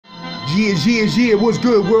Yeah, what's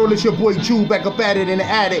good, world? It's your boy Chew, back up at it in the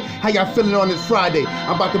attic. How y'all feeling on this Friday?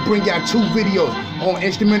 I'm about to bring y'all 2 videos on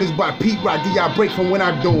instrumentals by Pete Rock. Give y'all a break from what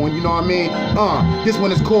I'm doing, you know what I mean? This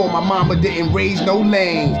one is called My Mama Didn't Raise No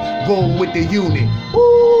Lanes. Roll with the unit.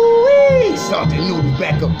 Ooh-wee! Salted noodles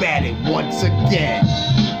back up at it once again.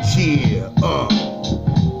 Yeah,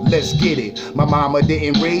 let's get it. My mama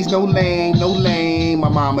didn't raise no lane, no lane. My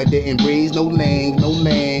mama didn't raise no lane, no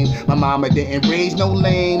lane. My mama didn't raise no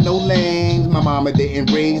lane, no lanes. My mama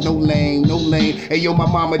didn't raise no lane, no lane. Hey yo, my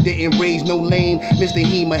mama didn't raise no lane. Mr.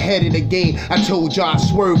 Heem ahead of the game. I told y'all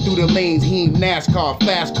swerve through the lanes. He ain't NASCAR,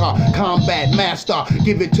 fast car, combat master.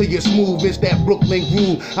 Give it to you smooth, it's that Brooklyn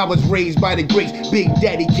groove. I was raised by the greats, Big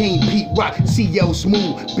Daddy King, Pete Rock, CL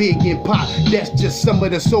Smooth, Big and Pop. That's just some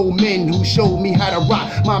of the soul men who showed me how to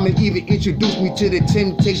rock. Mama even introduced me to the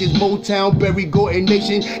Temptations, Motown, Berry Gorton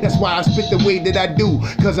Nation. That's why I spit the way that I do,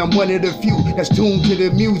 cause I'm one of the few that's tuned to the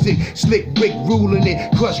music. Slick Rick ruling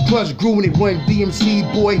it, Crush grooving it. Run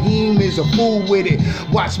DMC, boy, Heem is a fool with it.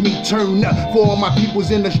 Watch me turn up for all my peoples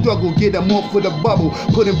in the struggle. Get them off for the bubble,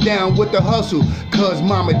 put them down with the hustle. Cause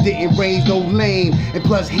mama didn't raise no lane, and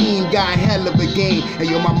plus Heem got hell of a game. And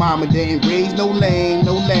yo, my mama didn't raise no lane,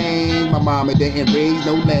 no lane. My mama didn't raise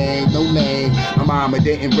no lane, no lane. My mama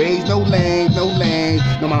didn't raise no lane, no lane.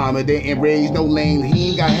 My mama didn't raise no lane. He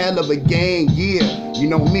ain't got hell of a game, yeah. You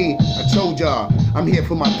know me, I told y'all, I'm here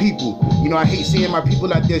for my people. You know, I hate seeing my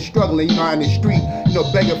people out there struggling, you know, out in the street, you know,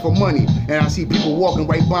 begging for money. And I see people walking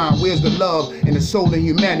right by them. Where's the love and the soul and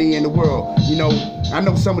humanity in the world? You know, I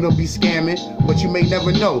know some of them be scamming, but you may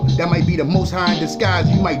never know. That might be the most high in disguise.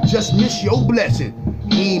 You might just miss your blessing.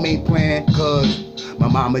 He ain't playing, cause my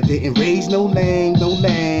mama didn't raise no lane, no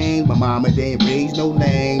lane. My mama didn't raise no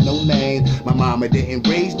lane, no lane. My mama didn't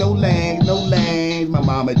raise no lane, no lane. My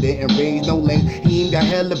mama didn't raise no lane. He ain't got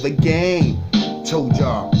hell of a game. Told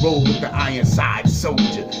y'all, roll with the Ironside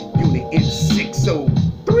soldier. Unit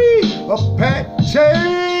N603,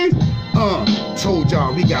 Apaches. Told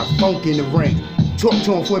y'all we got funk in the ring. Talk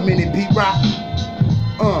to him for a minute, Pete Rock.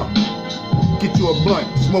 Get you a blunt,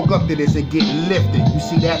 smoke up to this and get lifted. You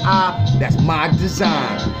see that eye? That's my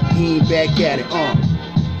design. He ain't back at it,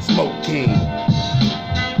 Smoke King.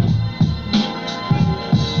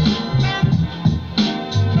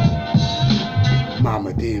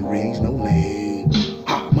 Mama didn't raise no lane.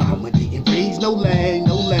 Ha, mama didn't raise no lane,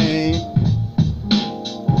 no lane.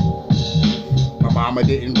 My mama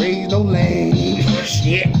didn't raise no lane.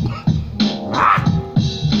 Shit.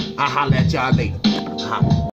 I'll holler at y'all later.